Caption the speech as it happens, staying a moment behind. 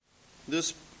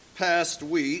This past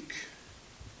week,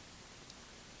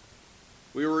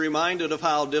 we were reminded of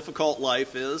how difficult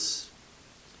life is,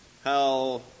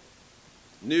 how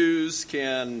news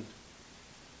can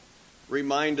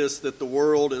remind us that the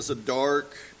world is a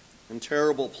dark and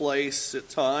terrible place at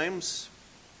times.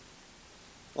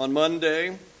 On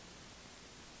Monday,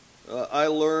 I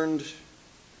learned,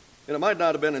 and it might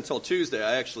not have been until Tuesday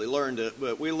I actually learned it,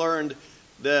 but we learned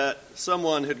that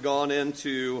someone had gone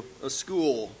into a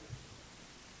school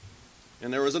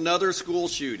and there was another school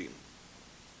shooting,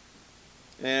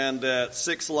 and that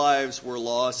 6 lives were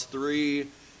lost. 3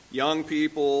 young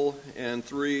people and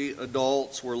 3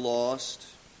 adults were lost.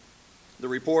 The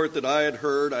report that I had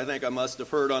heard, I think I must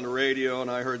have heard on the radio, and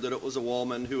I heard that it was a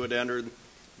woman who had entered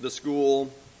the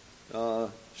school,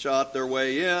 shot their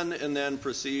way in, and then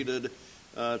proceeded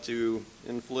to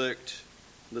inflict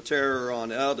the terror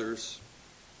on others.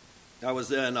 I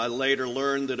later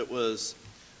learned that it was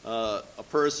a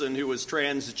person who was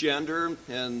transgender,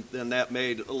 and then that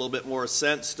made a little bit more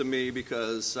sense to me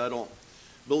because I don't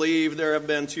believe there have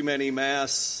been too many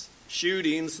mass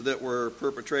shootings that were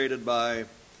perpetrated by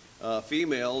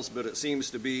females, but it seems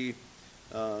to be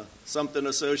something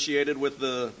associated with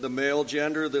the male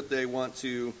gender that they want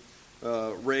to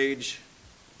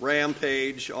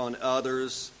rampage on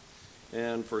others.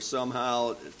 And for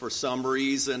some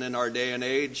reason in our day and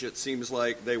age, it seems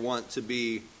like they want to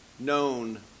be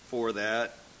known for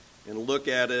that and look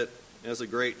at it as a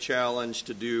great challenge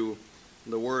to do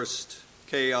the worst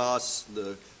chaos,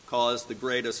 cause the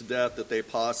greatest death that they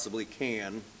possibly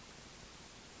can.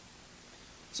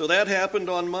 So that happened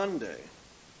on Monday.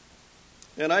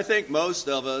 And I think most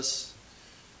of us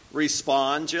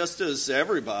respond, just as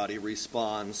everybody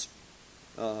responds,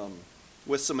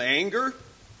 with some anger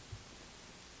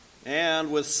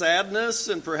and with sadness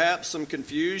and perhaps some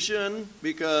confusion,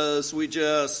 because we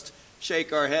just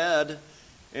shake our head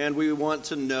and we want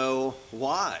to know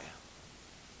why.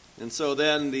 And so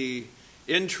then the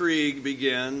intrigue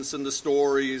begins and the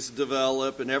stories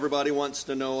develop and everybody wants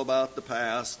to know about the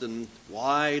past and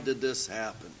why did this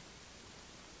happen?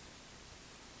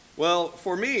 Well,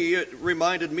 for me, it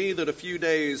reminded me that a few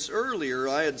days earlier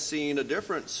I had seen a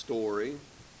different story.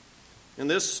 And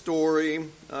this story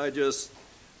I just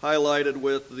highlighted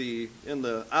in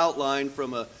the outline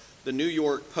from the New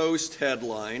York Post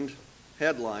headline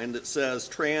that says,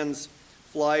 "Trans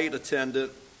flight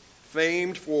attendant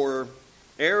famed for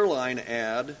airline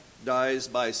ad dies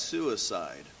by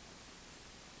suicide."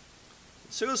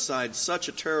 Suicide's such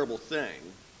a terrible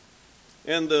thing.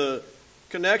 And the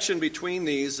connection between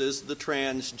these is the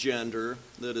transgender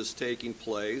that is taking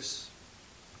place.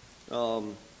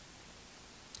 And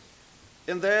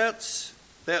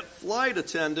that flight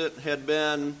attendant had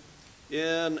been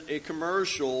in a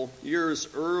commercial years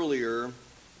earlier,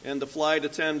 and the flight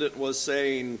attendant was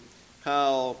saying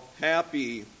how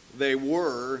happy they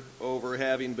were over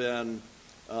having been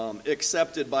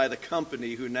accepted by the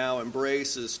company who now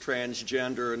embraces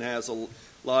transgender and has a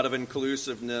lot of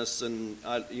inclusiveness and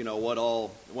what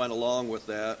all went along with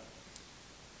that.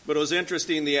 But it was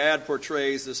interesting, the ad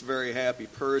portrays this very happy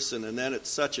person, and then it's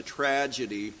such a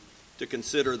tragedy to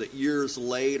consider that years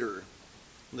later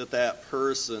that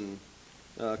person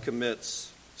commits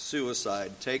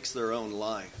suicide, takes their own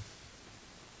life.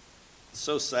 It's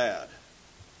so sad.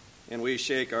 And we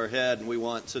shake our head and we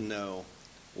want to know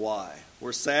why.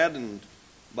 We're saddened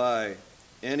by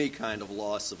any kind of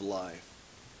loss of life.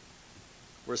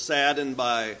 We're saddened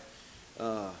by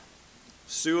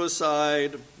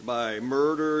suicide, by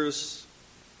murders.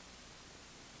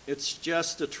 It's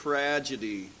just a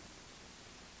tragedy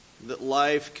that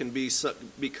life can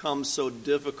become so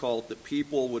difficult that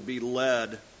people would be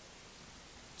led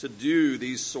to do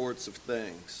these sorts of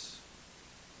things.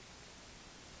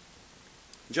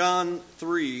 John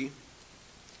 3,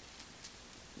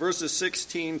 verses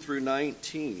 16 through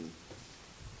 19.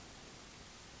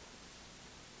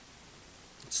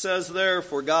 It says there,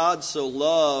 "For God so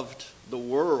loved the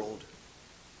world."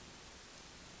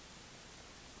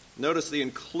 Notice the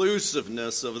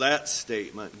inclusiveness of that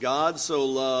statement. God so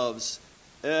loves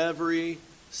every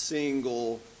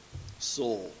single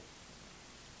soul.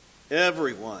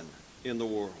 Everyone in the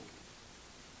world.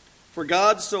 "For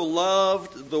God so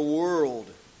loved the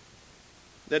world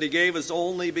that he gave his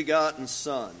only begotten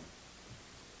Son,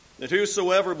 that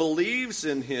whosoever believes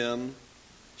in him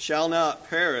shall not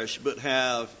perish but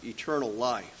have eternal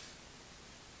life.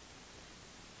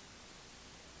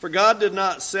 For God did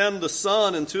not send the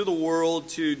Son into the world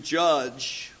to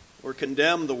judge or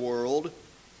condemn the world,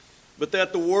 but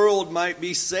that the world might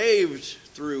be saved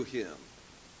through him.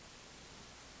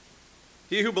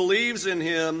 He who believes in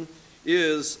him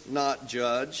is not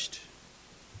judged,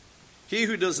 He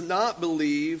who does not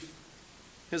believe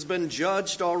has been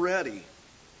judged already,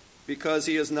 because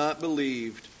he has not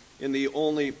believed in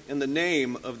the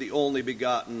name of the only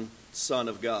begotten Son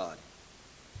of God.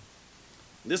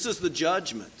 This is the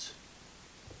judgment,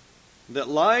 that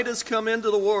light has come into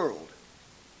the world,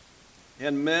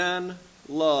 and men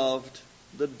loved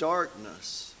the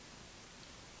darkness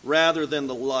rather than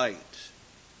the light,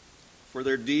 for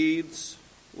their deeds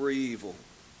were evil.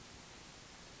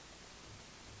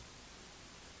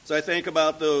 As I think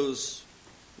about those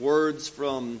words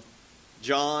from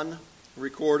John,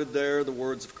 recorded there, the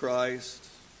words of Christ,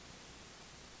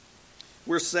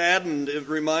 we're saddened. It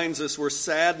reminds us we're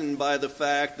saddened by the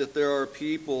fact that there are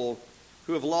people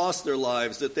who have lost their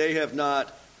lives, that they have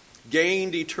not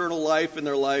gained eternal life in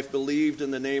their life, believed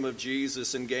in the name of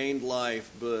Jesus and gained life,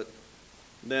 but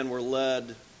then were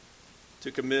led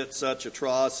to commit such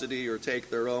atrocity or take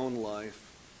their own life.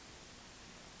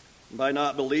 By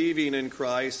not believing in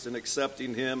Christ and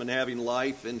accepting Him and having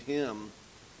life in Him,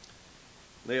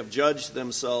 they have judged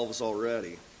themselves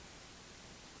already.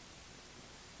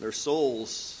 Their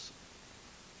souls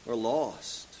are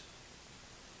lost.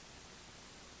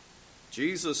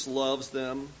 Jesus loves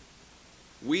them.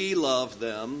 We love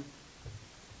them.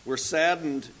 We're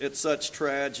saddened at such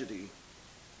tragedy.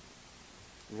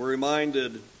 We're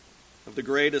reminded of the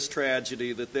greatest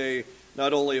tragedy, that they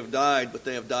not only have died, but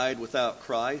they have died without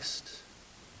Christ.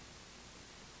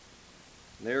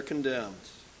 They are condemned.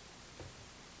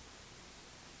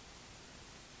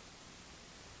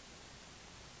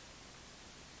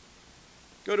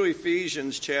 Go to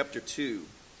Ephesians chapter 2.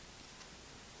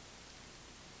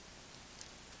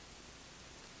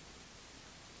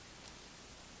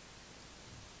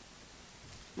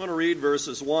 I'm going to read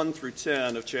verses 1 through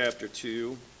 10 of chapter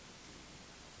 2.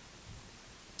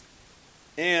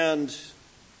 And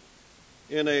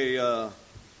in a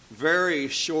very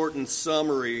shortened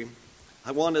summary,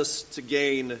 I want us to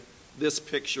gain this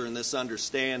picture and this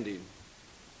understanding.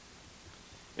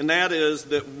 And that is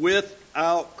that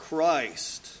without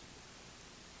Christ,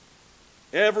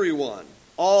 everyone,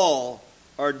 all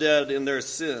are dead in their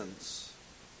sins,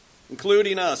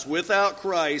 including us. Without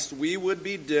Christ, we would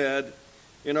be dead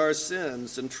in our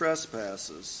sins and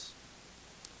trespasses.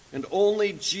 And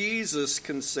only Jesus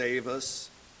can save us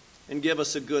and give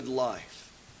us a good life.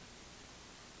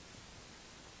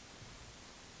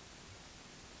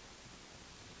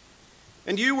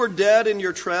 And you were dead in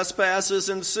your trespasses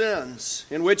and sins,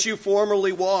 in which you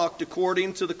formerly walked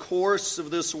according to the course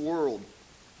of this world,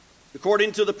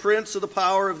 according to the prince of the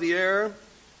power of the air,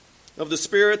 of the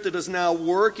spirit that is now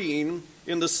working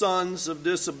in the sons of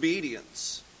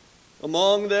disobedience.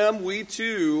 Among them we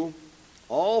too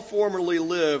all formerly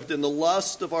lived in the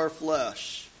lust of our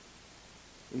flesh,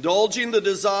 indulging the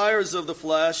desires of the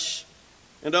flesh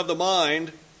and of the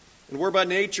mind, and were by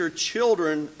nature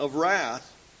children of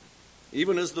wrath,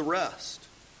 even as the rest.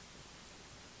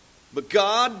 But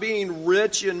God, being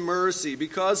rich in mercy,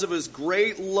 because of His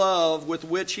great love with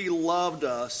which He loved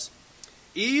us,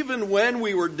 even when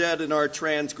we were dead in our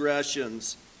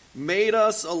transgressions, made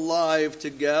us alive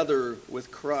together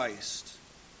with Christ.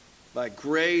 By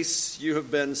grace you have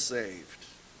been saved,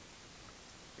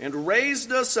 and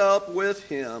raised us up with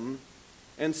Him,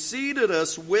 and seated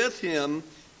us with Him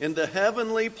in the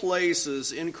heavenly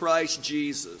places in Christ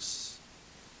Jesus,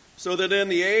 so that in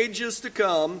the ages to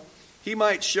come He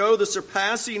might show the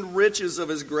surpassing riches of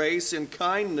His grace and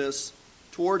kindness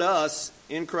toward us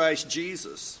in Christ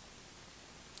Jesus.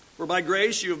 For by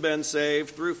grace you have been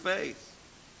saved through faith.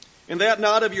 And that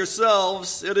not of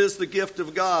yourselves, it is the gift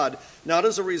of God, not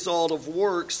as a result of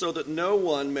works, so that no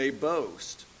one may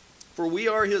boast. For we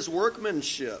are His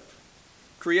workmanship,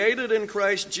 created in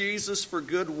Christ Jesus for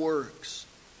good works,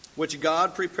 which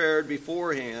God prepared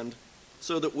beforehand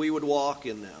so that we would walk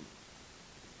in them.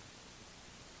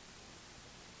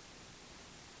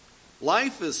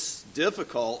 Life is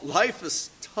difficult. Life is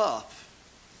tough.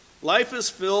 Life is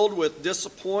filled with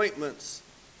disappointments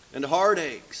and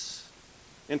heartaches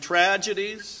and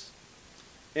tragedies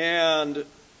and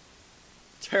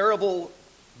terrible,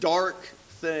 dark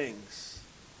things.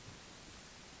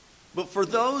 But for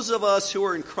those of us who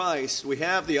are in Christ, we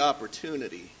have the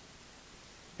opportunity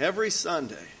every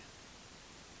Sunday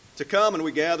to come and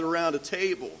we gather around a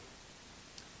table.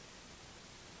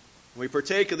 We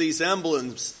partake of these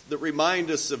emblems that remind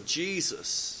us of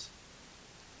Jesus.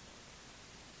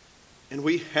 And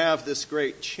we have this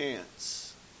great chance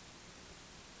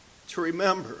to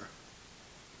remember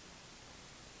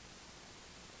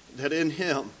that in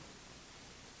Him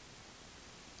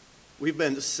we've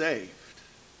been saved.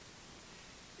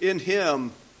 In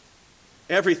Him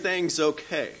everything's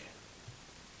okay.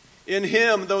 In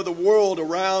him, though the world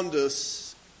around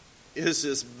us is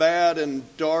as bad and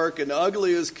dark and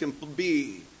ugly as can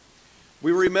be,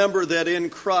 we remember that in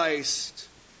Christ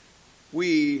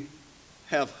we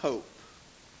have hope.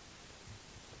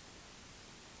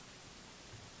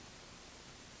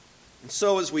 And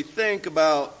so as we think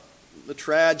about the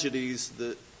tragedies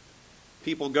that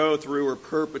people go through or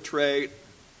perpetrate,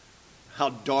 how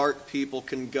dark people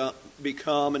can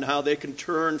become and how they can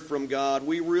turn from God,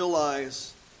 we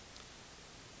realize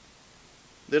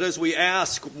that as we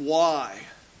ask why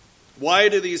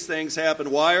do these things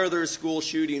happen? Why are there school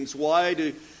shootings? Why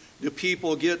do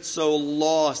people get so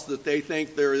lost that they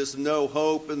think there is no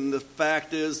hope? And the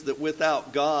fact is that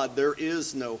without God, there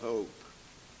is no hope.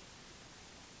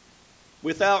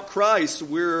 Without Christ,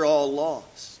 we're all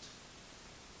lost.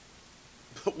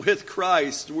 But with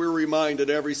Christ, we're reminded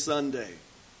every Sunday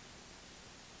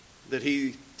that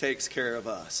he takes care of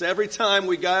us. Every time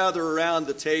we gather around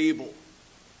the table,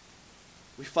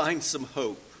 we find some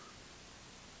hope.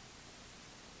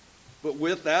 But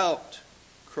without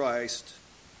Christ,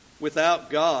 without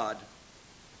God,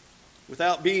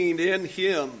 without being in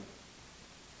him,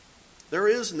 there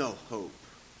is no hope.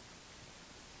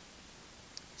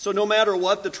 So no matter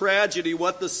what the tragedy,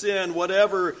 what the sin,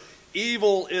 whatever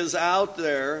evil is out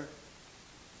there,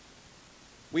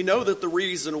 we know that the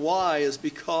reason why is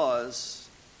because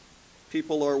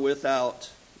people are without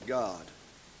God.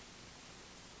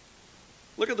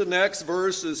 Look at the next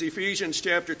verses, Ephesians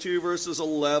chapter 2, verses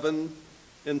 11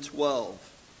 and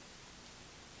 12.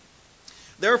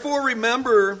 Therefore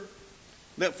remember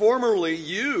that formerly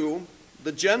you,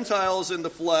 the Gentiles in the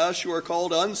flesh, who are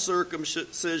called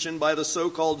uncircumcision by the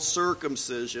so-called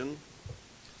circumcision,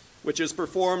 which is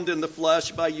performed in the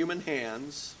flesh by human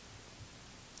hands.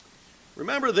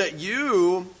 Remember that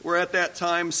you were at that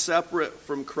time separate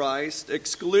from Christ,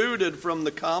 excluded from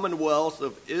the commonwealth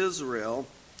of Israel,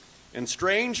 and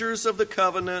strangers of the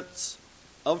covenants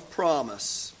of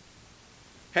promise,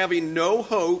 having no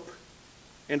hope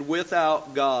and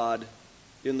without God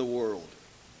in the world.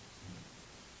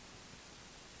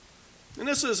 And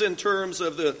this is in terms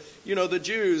of the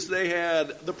Jews. They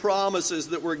had the promises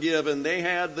that were given. They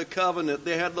had the covenant.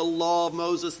 They had the law of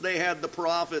Moses. They had the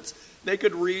prophets. They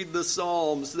could read the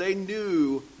Psalms. They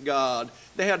knew God.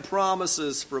 They had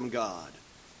promises from God.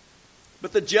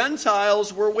 But the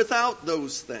Gentiles were without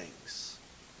those things.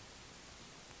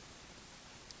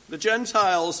 The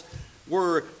Gentiles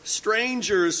were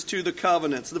strangers to the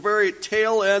covenants. The very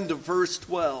tail end of verse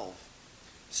 12.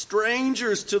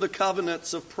 Strangers to the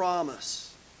covenants of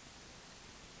promise.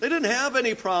 They didn't have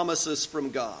any promises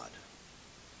from God.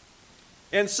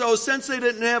 And so since they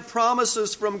didn't have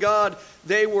promises from God,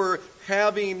 they were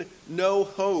having no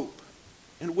hope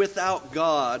and without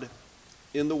God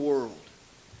in the world.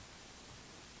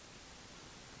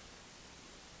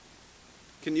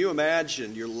 Can you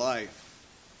imagine your life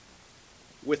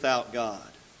without God?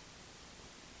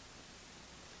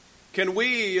 Can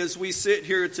we, as we sit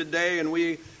here today and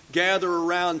we gather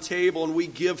around table and we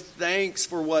give thanks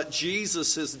for what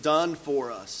Jesus has done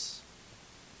for us,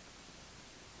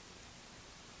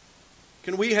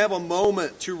 can we have a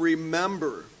moment to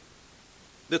remember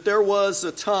that there was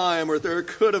a time, or there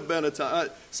could have been a time,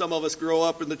 some of us grow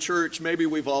up in the church, maybe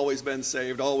we've always been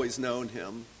saved, always known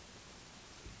him.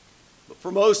 But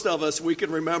for most of us, we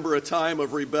can remember a time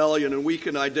of rebellion, and we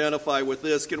can identify with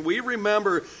this. Can we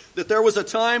remember that there was a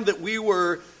time that we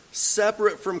were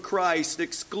separate from Christ,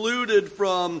 excluded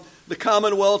from the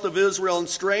commonwealth of Israel, and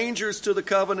strangers to the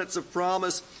covenants of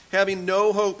promise, having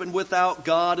no hope and without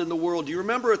God in the world? Do you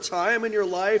remember a time in your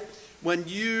life when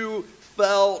you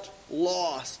felt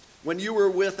lost, when you were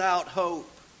without hope?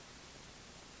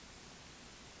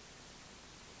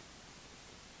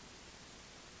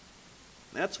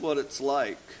 That's what it's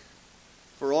like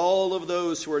for all of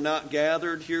those who are not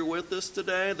gathered here with us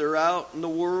today. They're out in the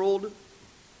world.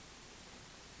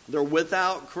 They're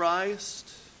without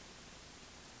Christ.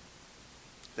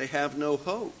 They have no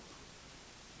hope.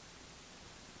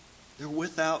 They're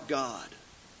without God.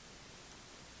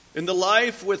 In the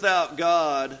life without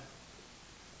God,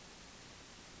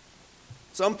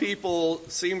 some people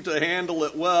seem to handle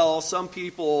it well. Some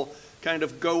people kind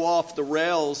of go off the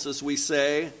rails, as we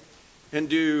say, and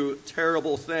do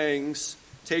terrible things,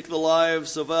 take the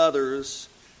lives of others,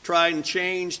 try and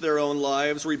change their own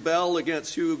lives, rebel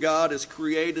against who God has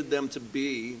created them to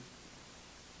be.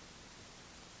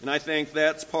 And I think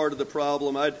that's part of the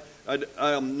problem. I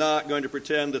am not going to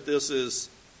pretend that this is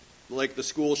like the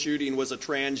school shooting was a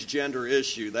transgender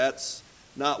issue. That's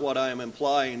not what I am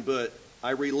implying, but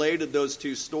I related those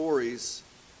two stories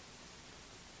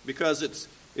because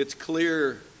it's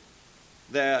clear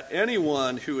that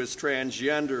anyone who is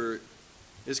transgender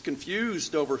is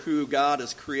confused over who God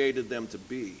has created them to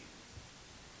be.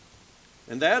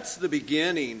 And that's the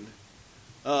beginning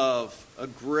of a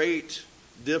great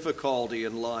difficulty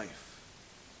in life.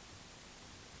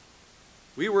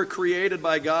 We were created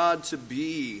by God to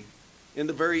be in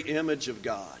the very image of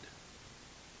God.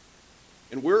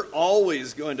 And we're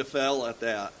always going to fail at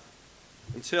that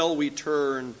until we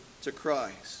turn to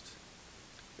Christ.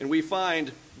 And we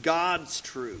find God's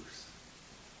truth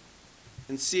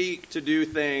and seek to do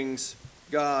things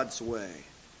God's way.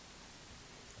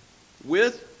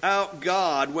 Without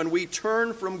God, when we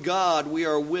turn from God, we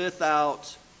are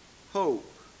without hope.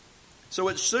 So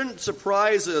it shouldn't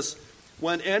surprise us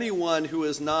when anyone who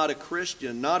is not a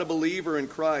Christian, not a believer in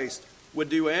Christ, would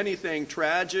do anything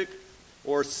tragic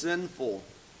or sinful.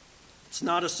 It's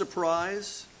not a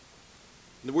surprise.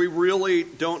 We really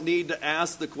don't need to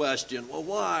ask the question, well,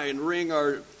 why? And wring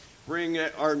our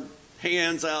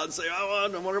hands out and say, oh,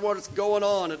 I wonder what's going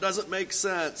on. It doesn't make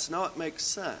sense. No, it makes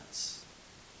sense.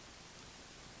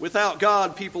 Without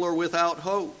God, people are without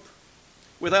hope.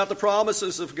 Without the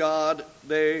promises of God,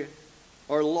 they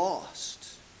are lost.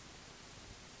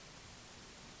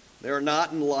 They are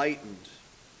not enlightened.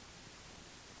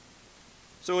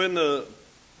 So in the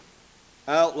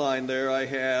outline there I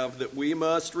have that we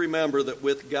must remember that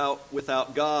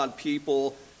without God,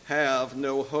 people have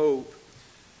no hope.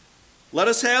 Let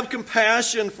us have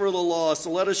compassion for the lost,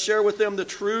 and let us share with them the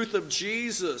truth of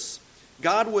Jesus.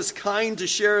 God was kind to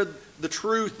share the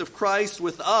truth of Christ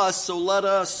with us, so let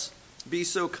us be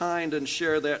so kind and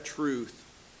share that truth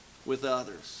with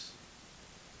others.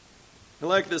 And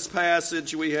like this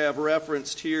passage we have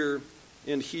referenced here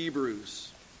in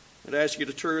Hebrews, I'd ask you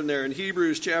to turn there in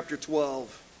Hebrews chapter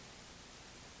 12.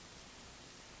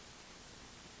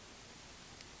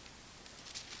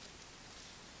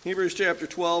 Hebrews chapter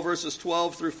 12, verses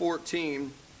 12 through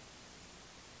 14.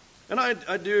 And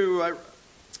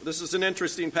this is an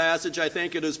interesting passage. I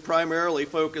think it is primarily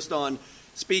focused on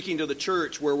speaking to the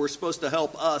church, where we're supposed to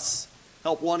help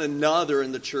one another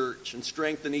in the church and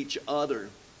strengthen each other.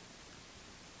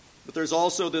 But there's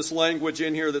also this language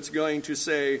in here that's going to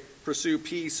say, pursue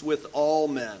peace with all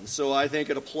men. So I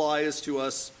think it applies to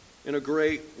us in a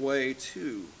great way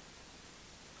too.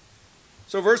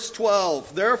 So verse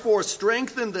 12, therefore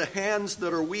strengthen the hands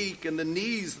that are weak and the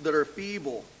knees that are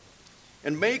feeble,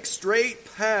 and make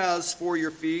straight paths for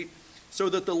your feet, so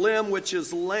that the limb which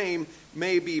is lame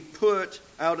may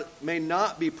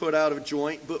not be put out of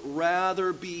joint, but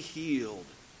rather be healed.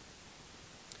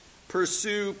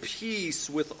 Pursue peace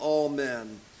with all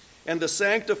men, and the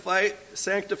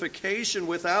sanctification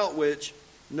without which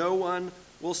no one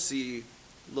will see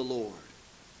the Lord.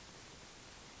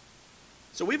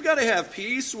 So we've got to have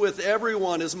peace with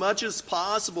everyone as much as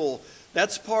possible.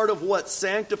 That's part of what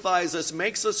sanctifies us,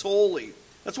 makes us holy.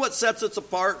 That's what sets us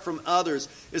apart from others,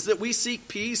 is that we seek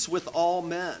peace with all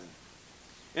men.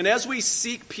 And as we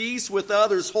seek peace with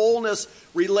others, wholeness,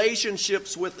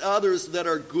 relationships with others that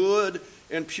are good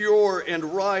and pure and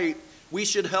right, we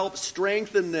should help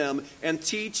strengthen them and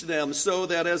teach them, so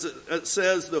that, as it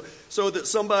says, so that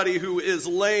somebody who is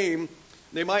lame,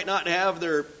 they might not have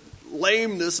their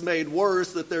lameness made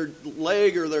worse, that their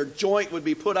leg or their joint would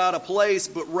be put out of place,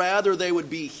 but rather they would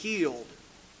be healed.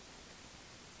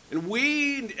 And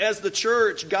we, as the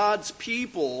church, God's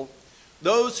people,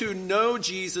 those who know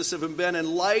Jesus have been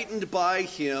enlightened by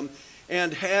Him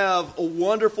and have a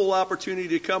wonderful opportunity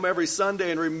to come every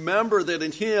Sunday and remember that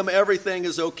in Him everything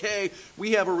is okay,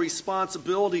 we have a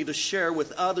responsibility to share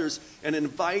with others and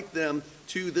invite them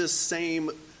to this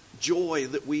same joy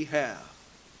that we have.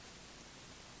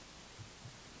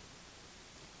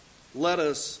 Let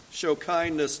us show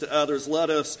kindness to others. Let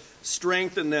us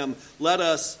strengthen them. Let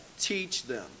us teach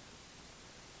them.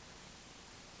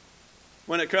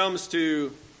 When it comes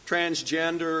to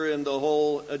transgender and the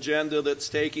whole agenda that's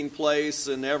taking place,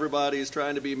 and everybody's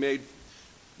trying to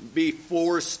be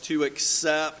forced to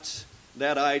accept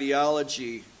that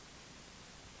ideology,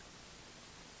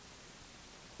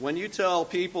 when you tell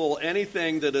people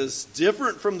anything that is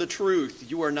different from the truth,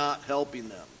 you are not helping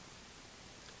them.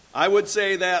 I would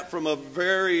say that from a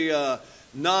very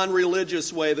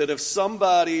non-religious way, that if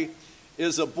somebody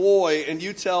is a boy and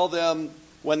you tell them,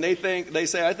 when they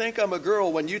say, I think I'm a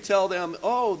girl, when you tell them,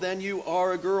 oh, then you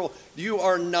are a girl, you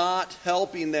are not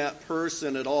helping that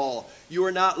person at all. You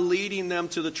are not leading them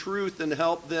to the truth and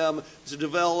help them to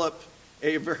develop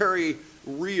a very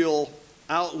real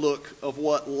outlook of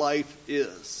what life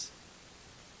is.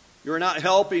 You're not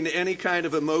helping any kind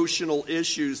of emotional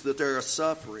issues that they're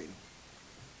suffering.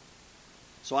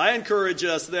 So I encourage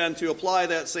us then to apply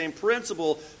that same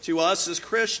principle to us as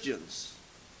Christians.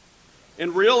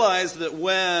 and realize that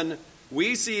when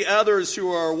we see others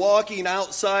who are walking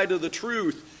outside of the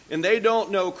truth and they don't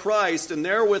know Christ and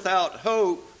they're without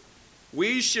hope,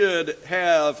 we should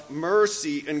have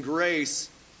mercy and grace.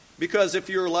 Because if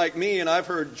you're like me, and I've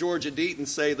heard Georgia Deaton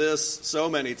say this so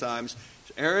many times,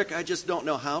 Eric, I just don't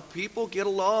know how people get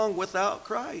along without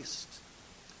Christ.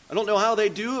 I don't know how they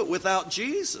do it without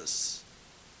Jesus.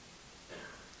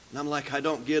 And I'm like, I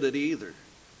don't get it either.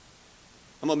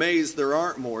 I'm amazed there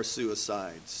aren't more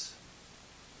suicides.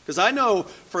 Because I know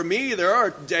for me, there are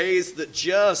days that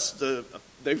just,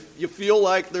 you feel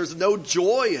like there's no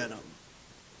joy in them.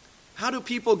 How do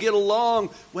people get along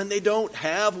when they don't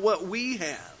have what we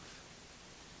have?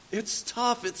 It's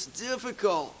tough, it's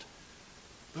difficult.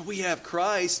 But we have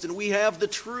Christ and we have the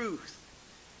truth.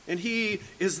 And He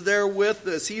is there with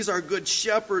us. He's our good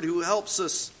shepherd who helps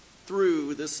us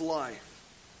through this life.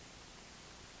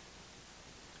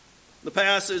 The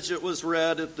passage that was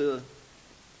read at the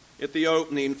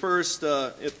opening, first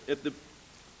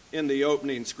in the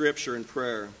opening scripture and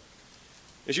prayer.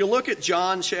 As you look at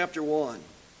John chapter 1,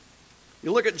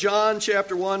 you look at John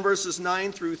chapter 1 verses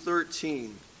 9 through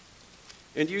 13,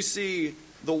 and you see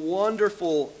the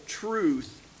wonderful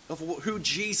truth of who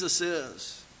Jesus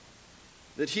is.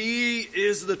 That He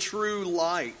is the true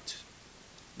light.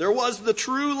 There was the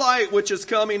true light which is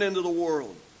coming into the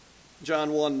world.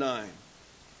 John 1:9.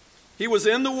 He was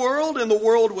in the world, and the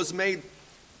world was made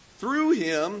through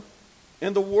Him,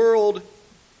 and the world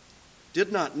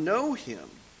did not know Him.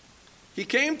 He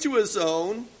came to His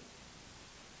own,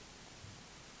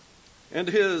 and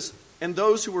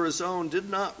those who were His own did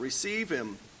not receive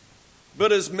Him.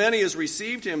 But as many as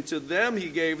received Him, to them He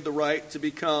gave the right to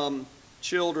become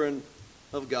children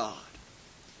of God.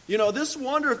 You know, this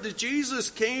wonder that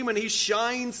Jesus came and He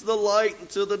shines the light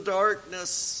into the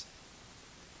darkness.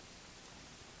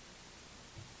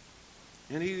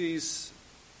 And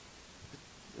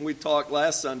we talked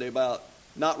last Sunday about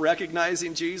not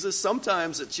recognizing Jesus.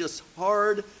 Sometimes it's just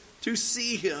hard to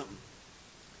see Him.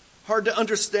 Hard to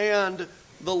understand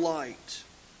the light.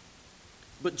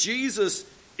 But Jesus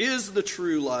is the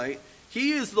true light.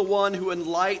 He is the one who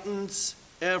enlightens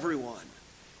everyone.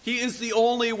 He is the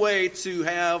only way to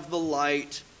have the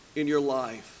light in your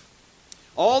life.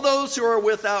 All those who are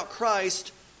without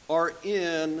Christ are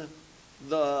in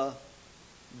the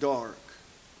dark.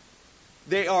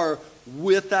 They are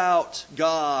without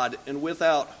God and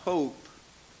without hope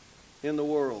in the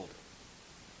world.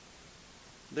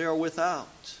 They are without.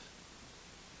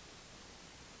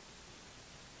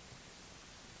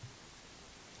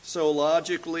 So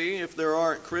logically, if there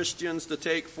aren't Christians to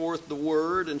take forth the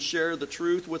word and share the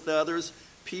truth with others,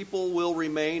 people will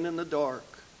remain in the dark.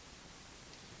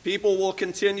 People will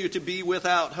continue to be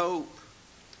without hope.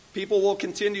 People will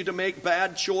continue to make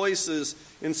bad choices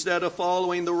instead of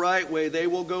following the right way. They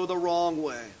will go the wrong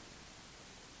way.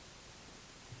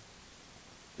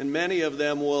 And many of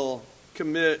them will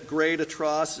commit great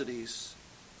atrocities.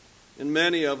 And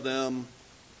many of them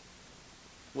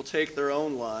will take their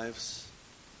own lives.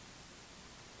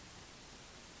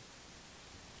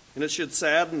 And it should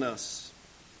sadden us.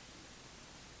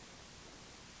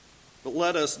 But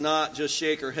let us not just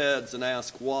shake our heads and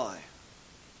ask why.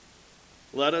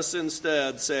 Let us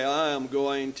instead say, I am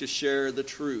going to share the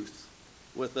truth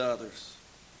with others.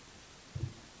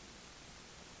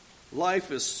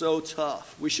 Life is so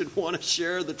tough. We should want to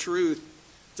share the truth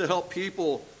to help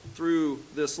people through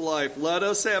this life. Let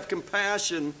us have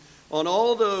compassion on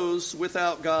all those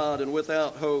without God and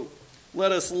without hope.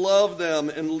 Let us love them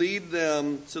and lead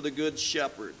them to the Good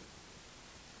Shepherd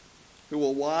who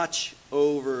will watch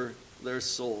over their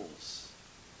souls.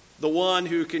 The one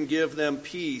who can give them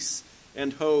peace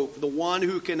and hope. The one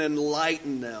who can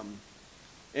enlighten them.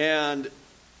 And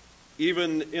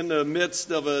even in the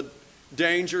midst of a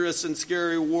dangerous and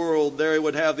scary world, they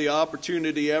would have the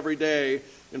opportunity every day,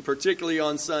 and particularly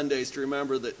on Sundays, to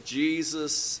remember that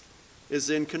Jesus is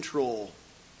in control.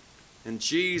 And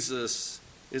Jesus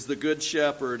is the Good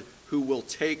Shepherd who will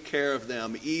take care of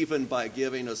them even by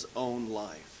giving His own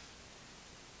life.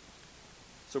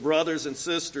 So brothers and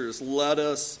sisters, let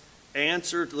us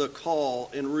answer to the call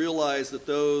and realize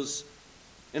that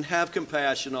and have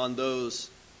compassion on those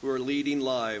who are leading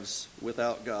lives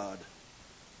without God.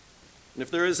 And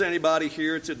if there is anybody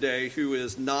here today who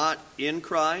is not in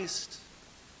Christ,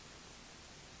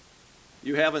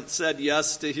 you haven't said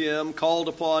yes to Him, called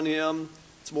upon Him,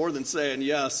 it's more than saying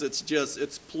yes.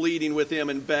 It's pleading with Him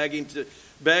and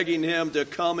begging Him to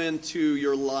come into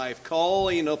your life,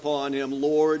 calling upon Him,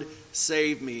 Lord,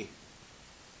 save me.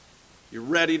 You're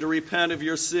ready to repent of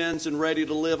your sins and ready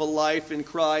to live a life in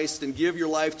Christ and give your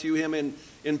life to Him, and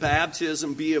in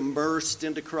baptism be immersed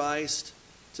into Christ,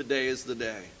 today is the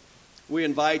day. We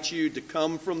invite you to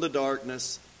come from the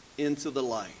darkness into the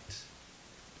light.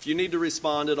 If you need to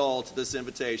respond at all to this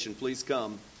invitation, please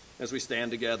come as we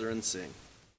stand together and sing.